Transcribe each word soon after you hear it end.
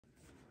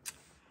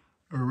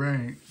All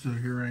right, so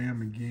here I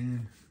am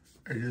again.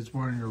 I just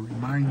wanted to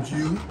remind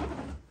you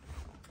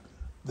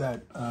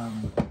that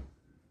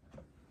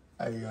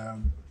I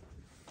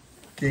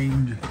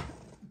gained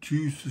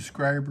 2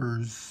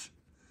 subscribers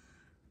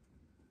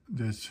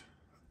this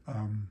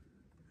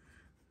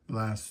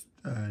last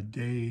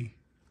day.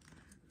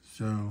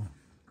 So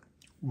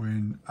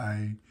when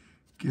I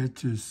get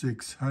to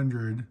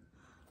 600,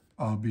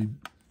 I'll be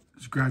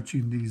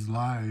scratching these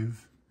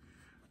live.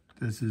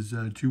 This is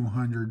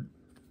 $200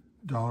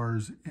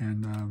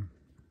 and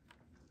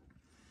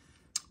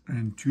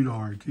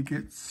 $2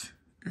 tickets.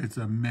 It's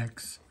a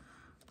mix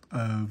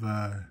of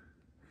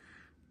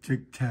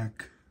Tic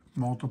Tac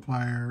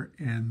multiplier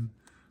and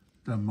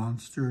the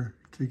monster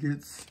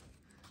tickets.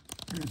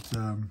 It's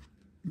a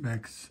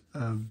mix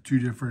of 2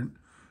 different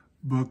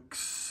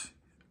books,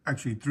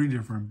 actually 3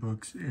 different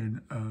books and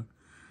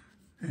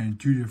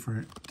 2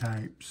 different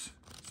types.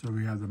 So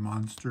we have the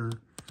monster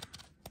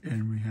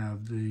and we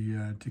have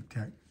the Tic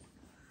Tac.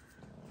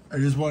 I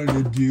just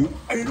wanted to do,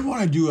 I didn't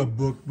want to do a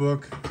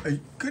book.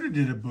 I could have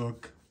did a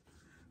book,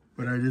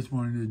 but I just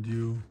wanted to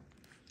do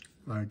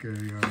like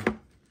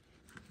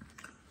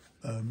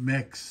a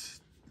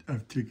mix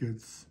of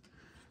tickets.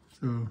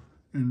 So,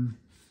 and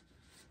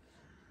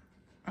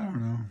I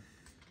don't know,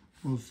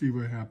 we'll see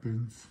what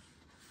happens.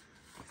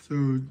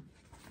 So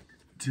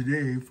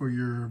today, for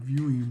your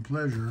viewing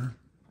pleasure,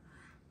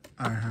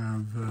 I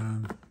have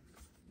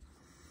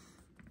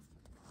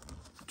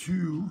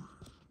 2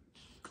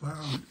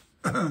 Cloud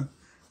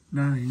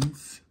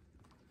 9s,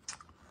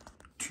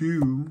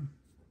 2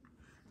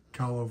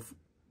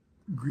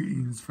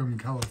 Greetings from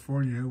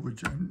California,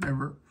 which I've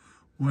never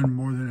won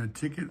more than a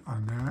ticket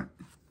on that,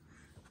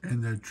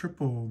 and the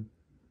triple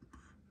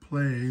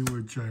play,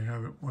 which I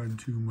haven't won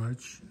too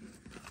much,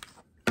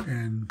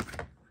 and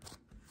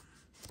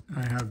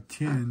I have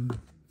 10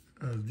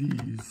 of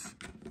these.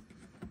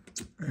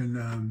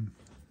 And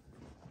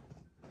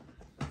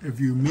if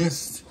you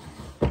missed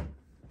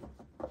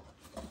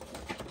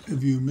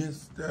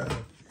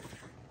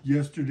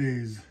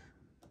yesterday's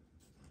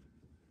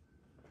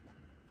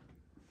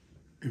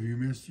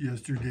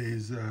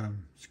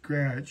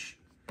scratch,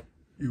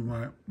 you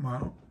might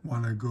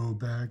want to go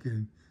back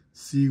and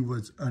see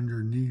what's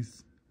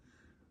underneath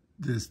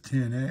this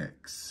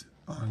 10X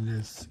on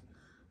this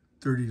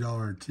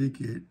 $30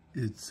 ticket.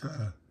 It's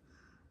a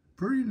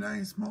pretty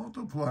nice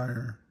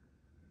multiplier.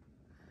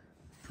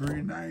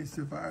 Pretty nice,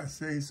 if I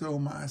say so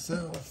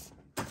myself.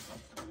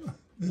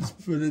 Let's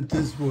put it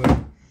this way.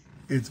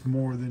 It's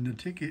more than a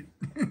ticket.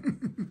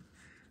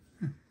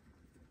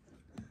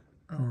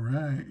 All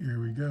right, here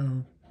we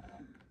go.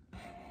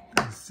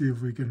 Let's see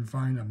if we can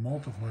find a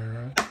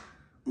multiplier.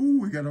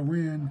 Ooh, we got a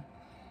win.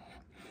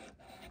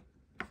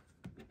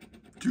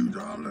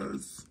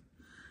 $2.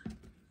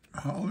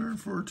 Holler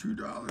for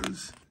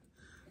 $2.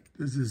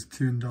 This is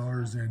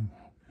 $10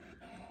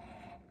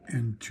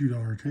 and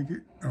 $2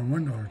 ticket, or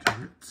 $1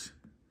 tickets.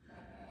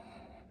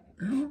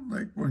 I don't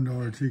like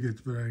 $1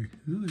 tickets, but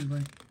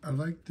I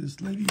like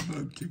this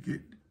ladybug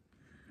ticket.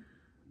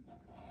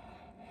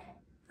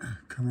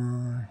 Come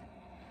on.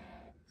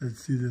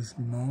 Let's see this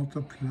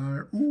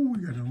multiplier. Ooh, we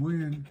got a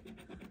win.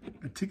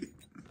 A ticket.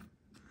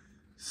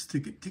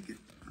 Stick it ticket.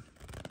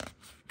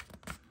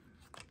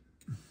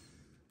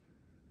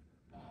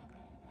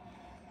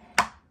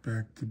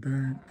 Back to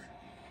back.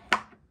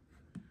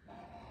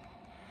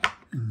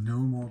 And no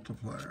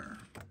multiplier.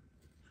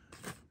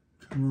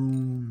 Come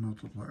on,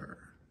 multiplier.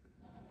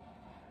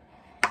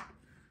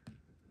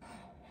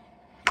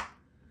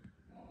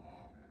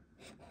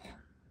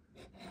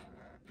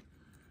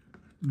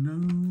 No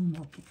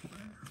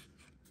multiplier.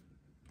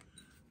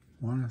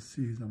 Want to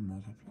see the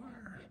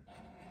multiplier.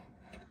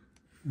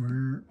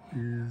 Where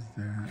is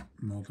that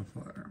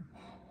multiplier?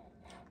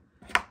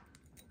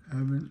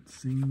 Haven't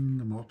seen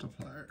the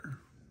multiplier.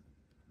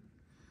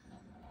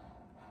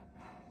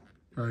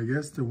 But I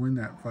guess to win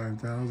that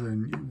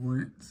 5,000, you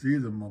wouldn't see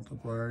the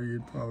multiplier.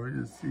 You'd probably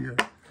just see a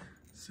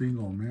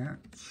single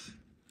match.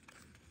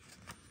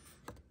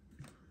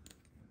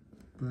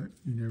 But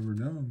you never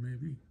know,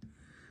 maybe.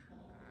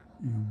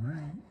 You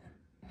might.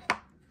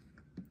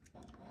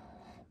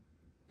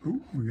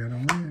 Oh, we got a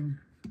win.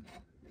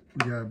 We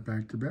got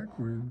back-to-back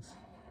wins.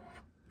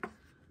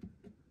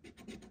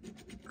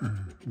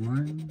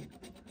 1,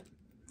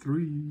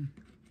 3.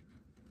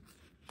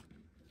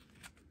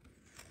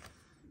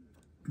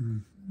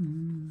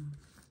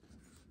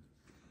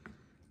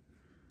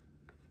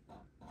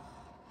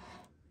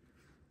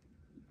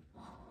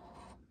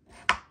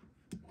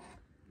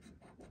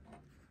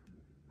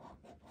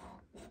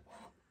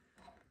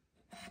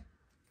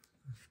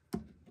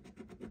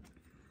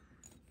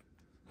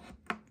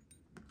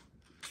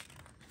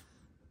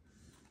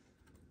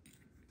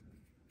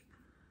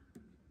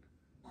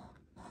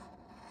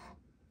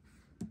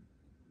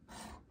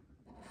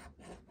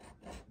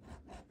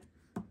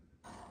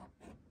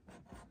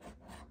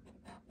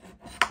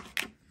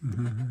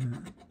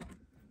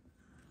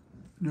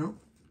 Nope.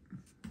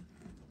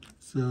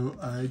 So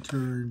I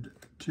turned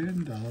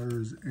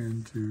 $10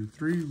 into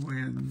 3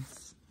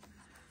 wins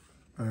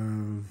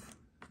of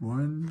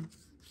 1,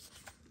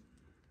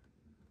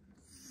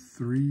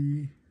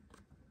 3,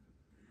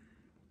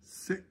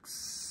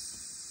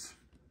 6.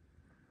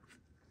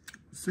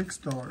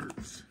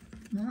 $6.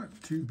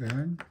 Not too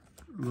bad.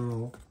 A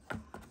little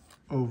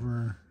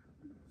over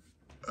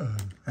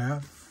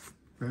half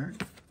back.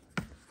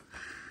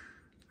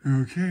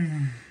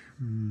 Okay.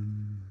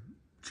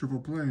 Triple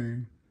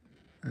play.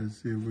 Let's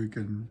see if we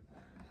can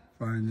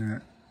find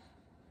that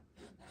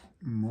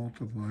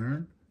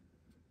multiplier.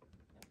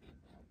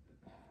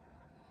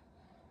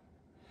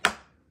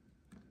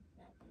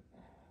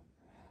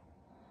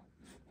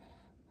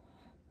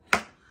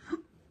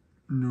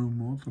 No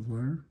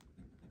multiplier.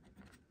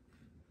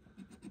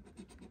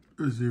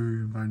 Let's see if we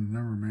can find a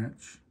number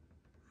match.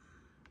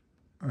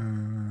 I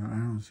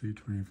don't see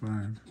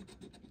 25.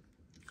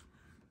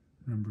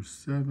 Number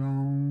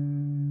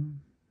 7.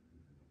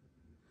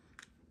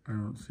 I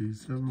don't see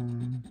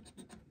 7.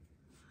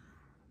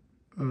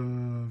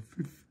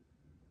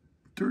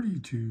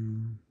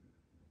 32.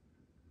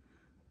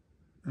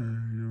 I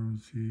don't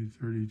see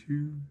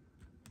 32.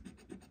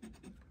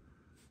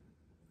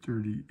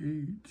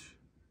 38.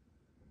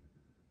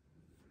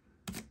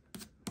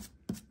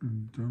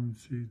 Don't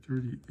see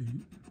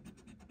 38.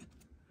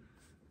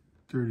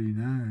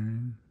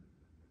 39.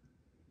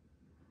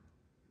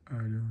 I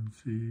don't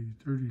see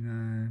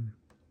 39.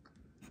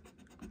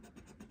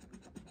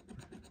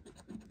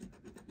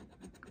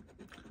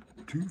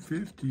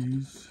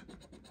 250s.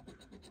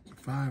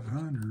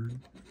 500.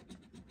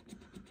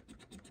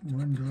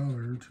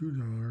 $1,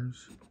 $2.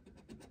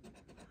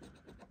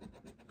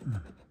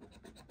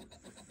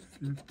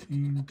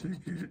 15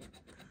 ticket.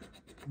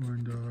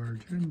 $1,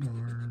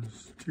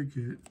 $10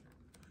 ticket.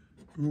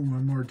 Oh,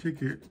 one more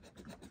ticket.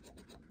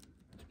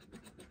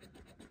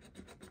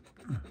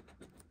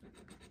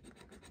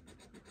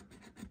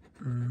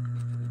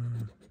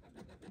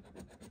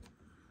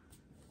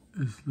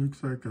 This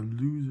looks like a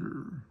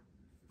loser.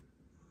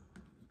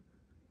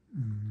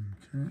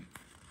 Okay.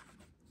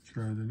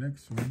 Try the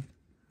next one.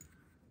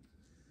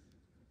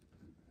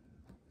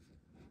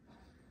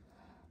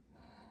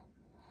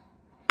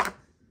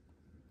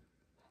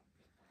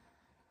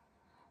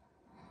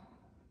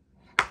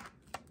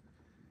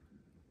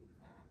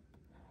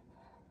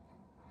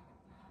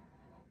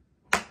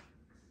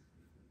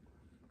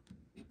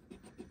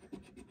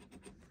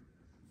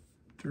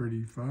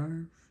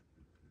 $35.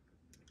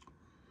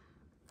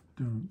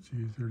 Don't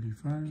see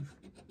 35.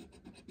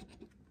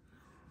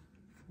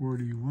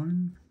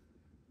 41.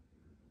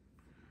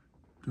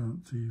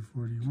 Don't see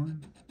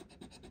 41.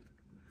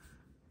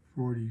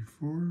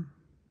 44.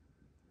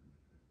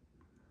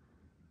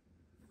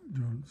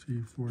 Don't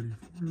see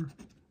 44.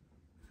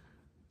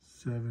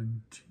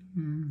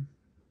 17.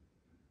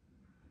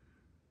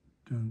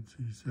 Don't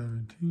see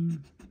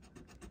 17.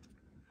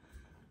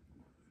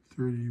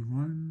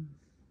 31.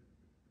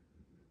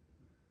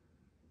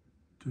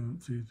 Don't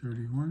see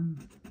 31.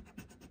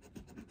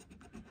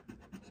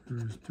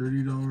 There's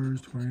 $30,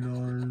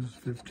 $20,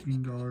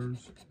 $15,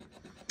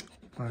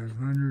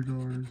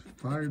 $500,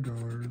 $5,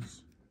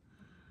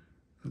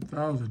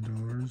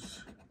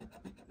 $1,000,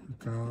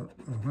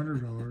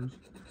 $100,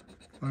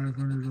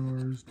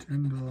 $500,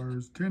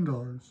 $10,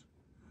 $10.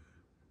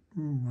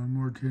 Ooh, one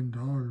more $10.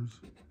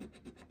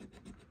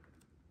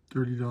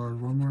 $30,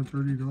 one more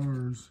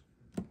 $30.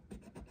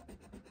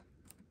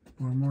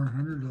 One more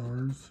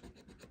 $100.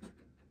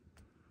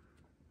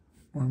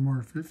 One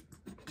more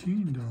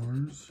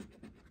 $15.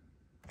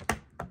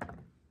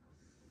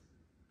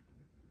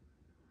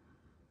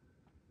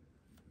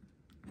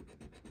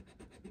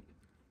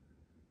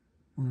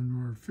 One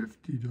more $50.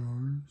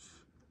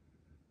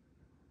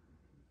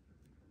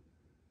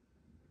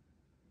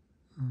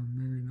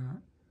 Maybe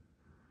not.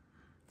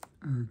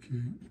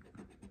 Okay.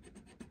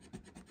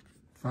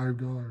 $5.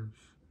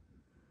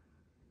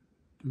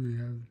 Do we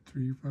have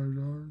three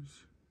 $5?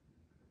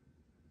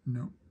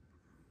 Nope.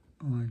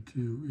 Only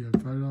two. We have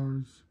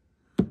 $5.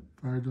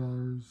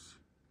 $5.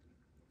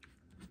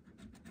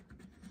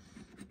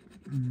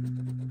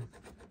 $100.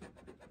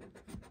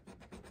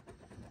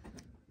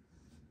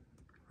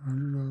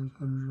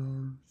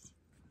 $100.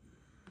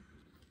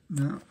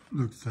 Now,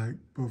 looks like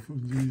both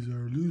of these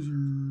are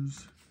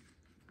losers.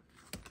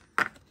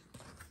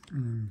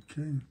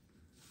 Okay.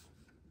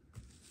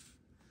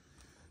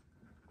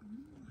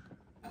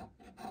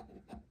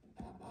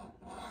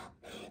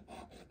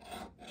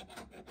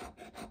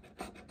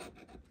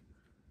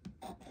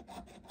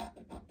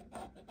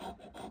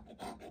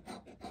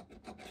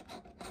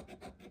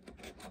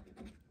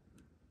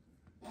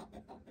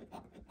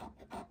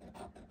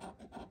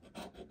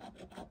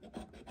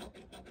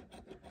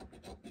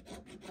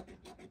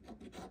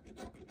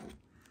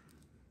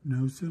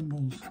 No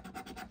symbols.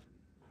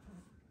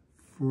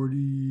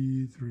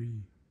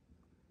 43.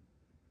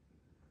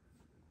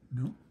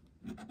 Nope.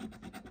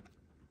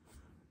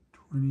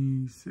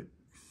 26.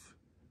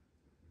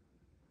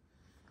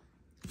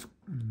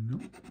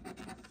 Nope.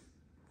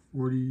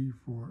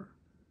 44.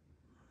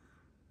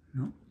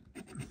 Nope.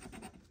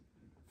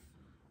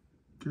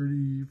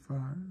 35.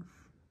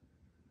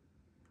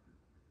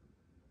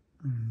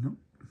 Nope.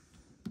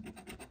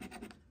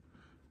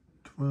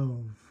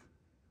 12.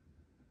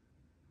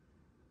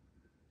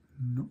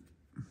 Nope.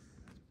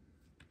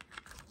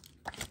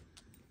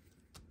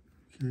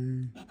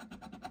 Okay.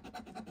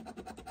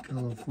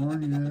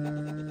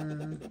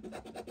 California.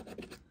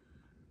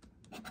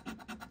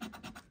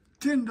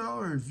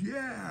 $10.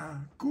 Yeah,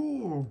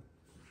 cool.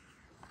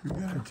 We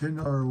got a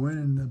 $10 win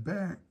in the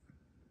back.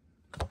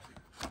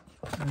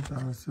 That's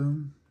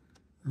awesome.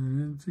 I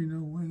didn't see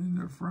no win in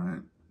the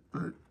front,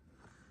 but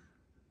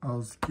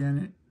I'll scan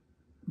it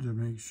to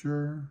make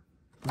sure.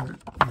 But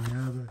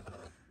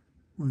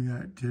we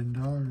got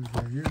 $10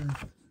 right here.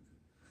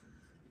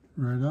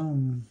 Right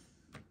on.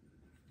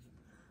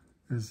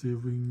 Let's see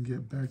if we can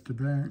get back to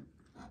back.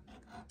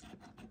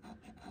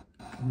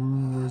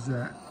 Where's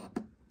that?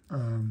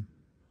 We're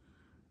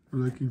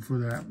looking for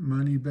that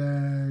money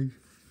bag,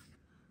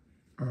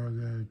 or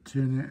the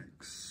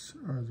 10X,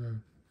 or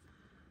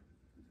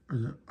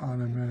the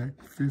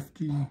automatic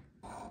 50.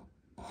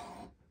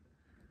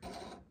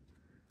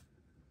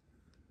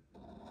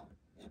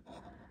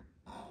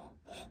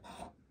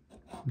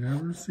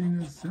 Never seen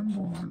a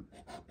symbol on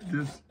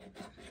just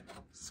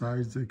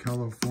sides of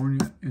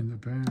California in the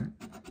back.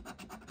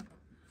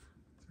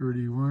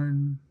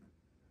 31.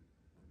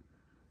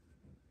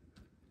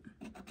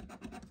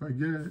 If I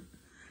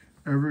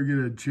ever get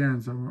a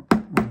chance, I want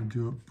to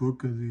do a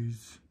book of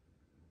these.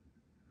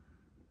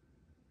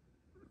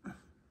 I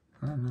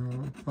don't know,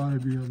 it'll probably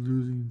be a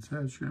losing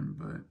session,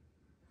 but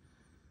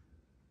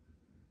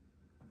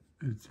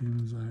it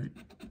seems like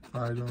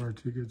 $5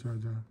 tickets are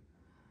the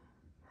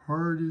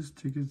hardest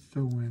tickets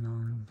to win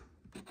on.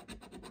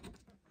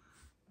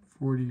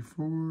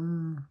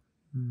 44.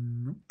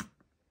 Nope.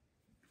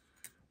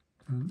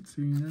 Don't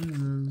see none of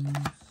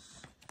those.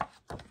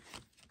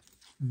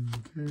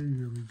 Okay,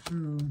 here we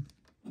go.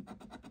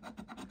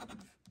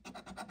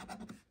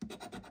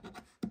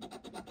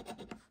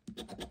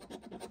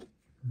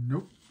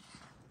 Nope.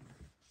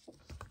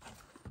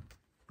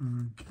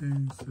 Okay,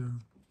 so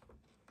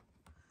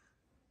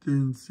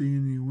didn't see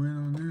any win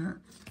on that.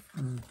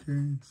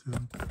 Okay, so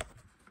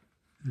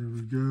here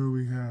we go.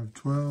 We have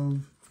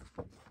 12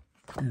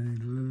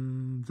 and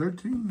 11,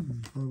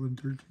 13. 12 and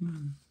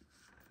 13.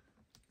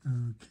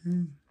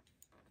 Okay.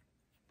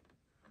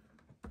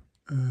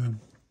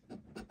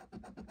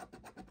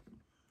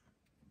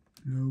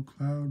 No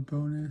cloud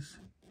bonus.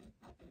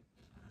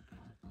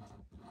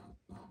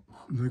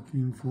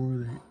 Looking for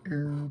the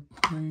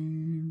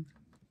airplane.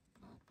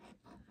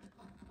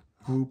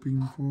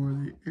 Hoping for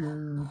the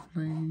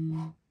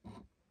airplane.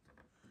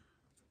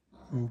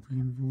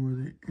 Hoping for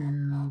the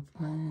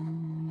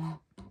airplane.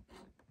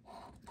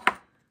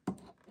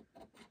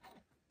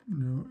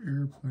 No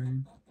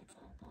airplane.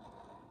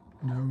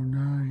 No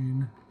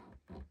 9.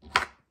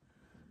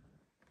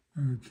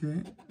 Okay.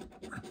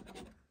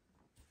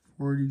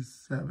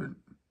 47.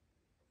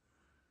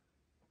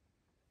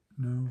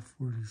 No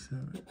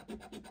 47.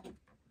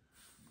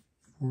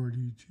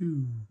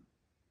 42.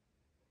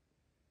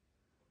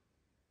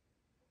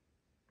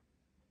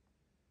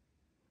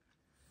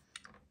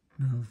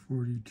 No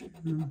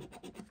 42.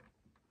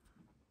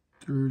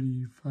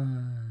 35.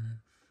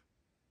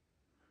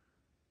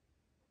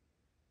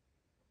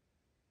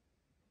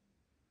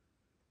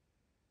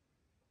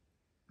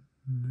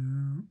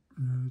 No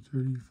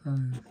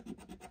 35.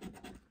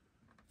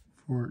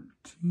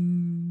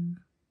 14.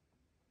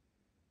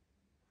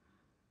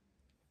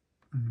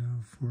 No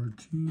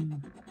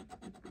 14.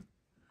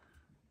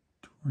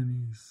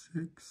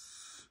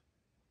 26.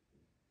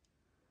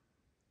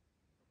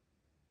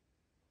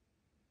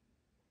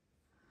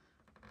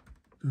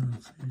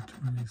 Don't see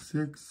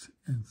 26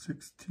 and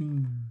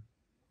 16.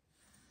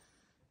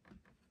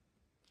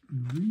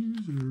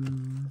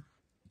 Loser.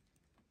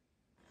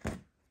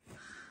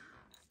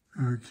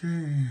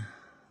 Okay.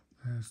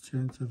 Last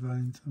chance to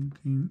find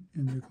something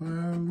in the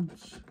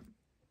clouds.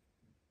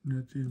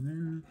 Nothing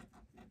there.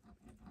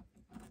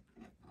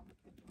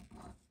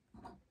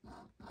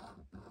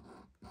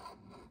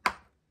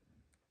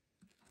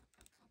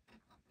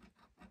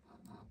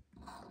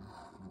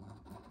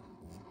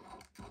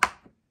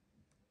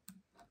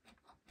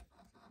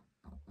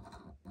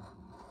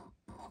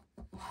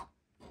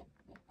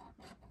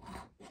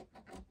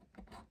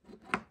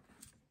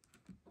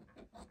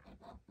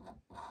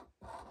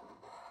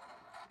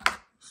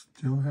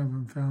 Still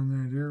haven't found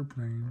that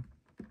airplane.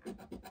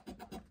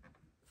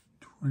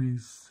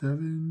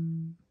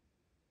 27.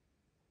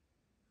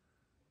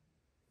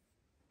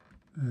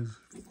 That's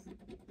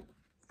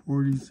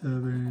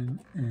 47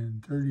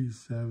 and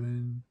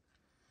 37.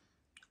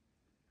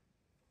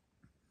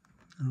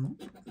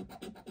 Nope.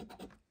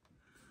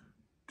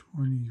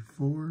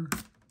 24.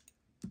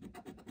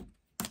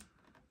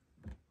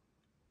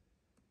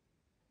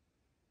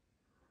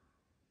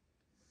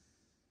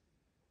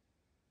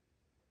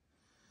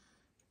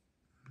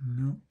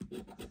 Nope.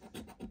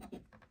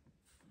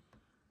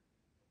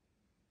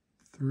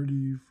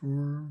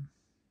 34.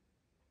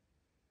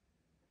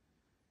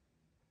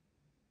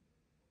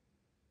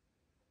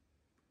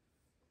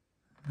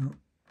 Nope.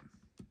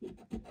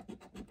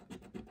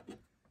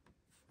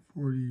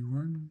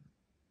 41.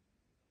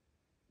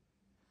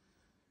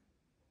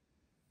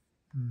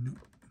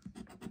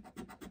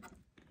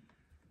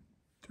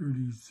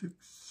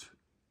 36.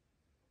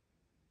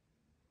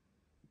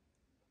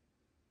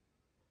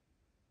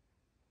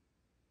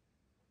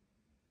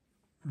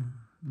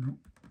 Nope.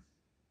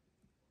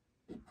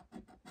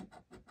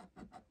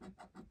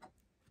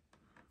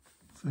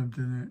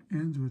 Something that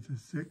ends with a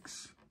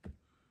 6.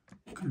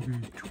 Could be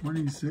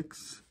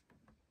 26.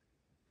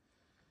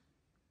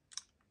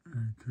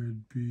 It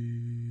could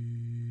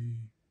be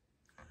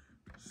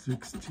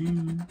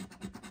 16.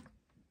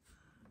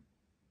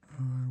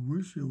 I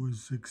wish it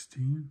was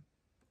 16.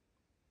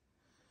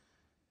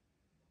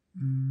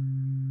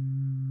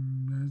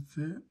 That's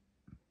it.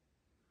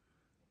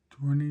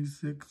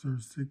 26 or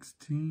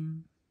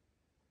 16.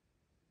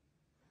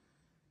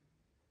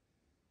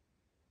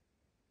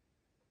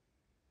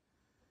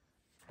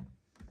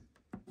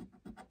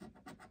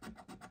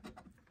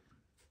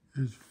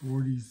 Is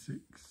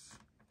 46.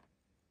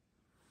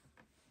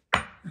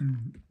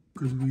 And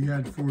because we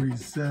had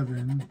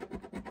 47,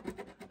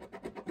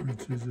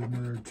 which is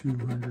another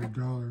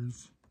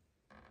 $200.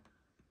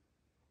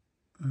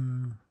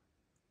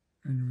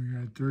 And we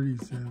had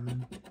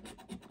 37,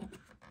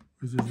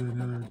 which is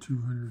another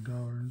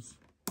 $200.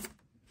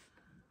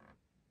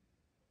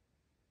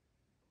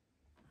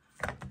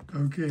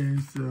 Okay,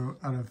 so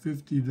out of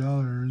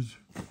 $50,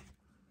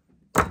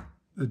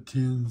 the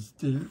tins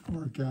didn't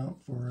work out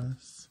for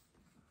us.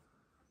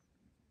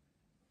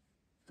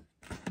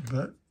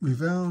 But we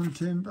found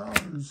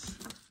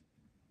 $10,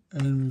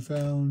 and we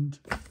found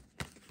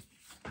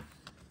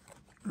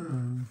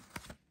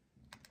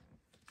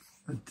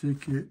a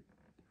ticket,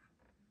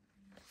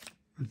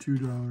 a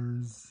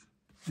 $2,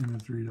 and a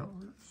 $3.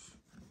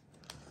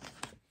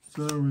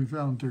 So we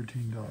found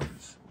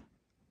 $13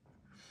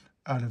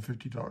 out of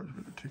 $50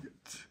 worth of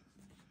tickets.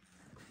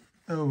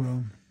 Oh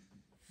well,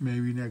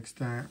 maybe next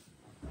time.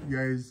 You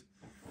guys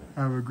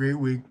have a great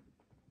week,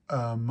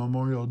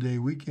 Memorial Day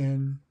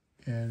weekend,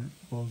 and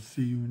we'll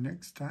see you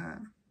next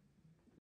time.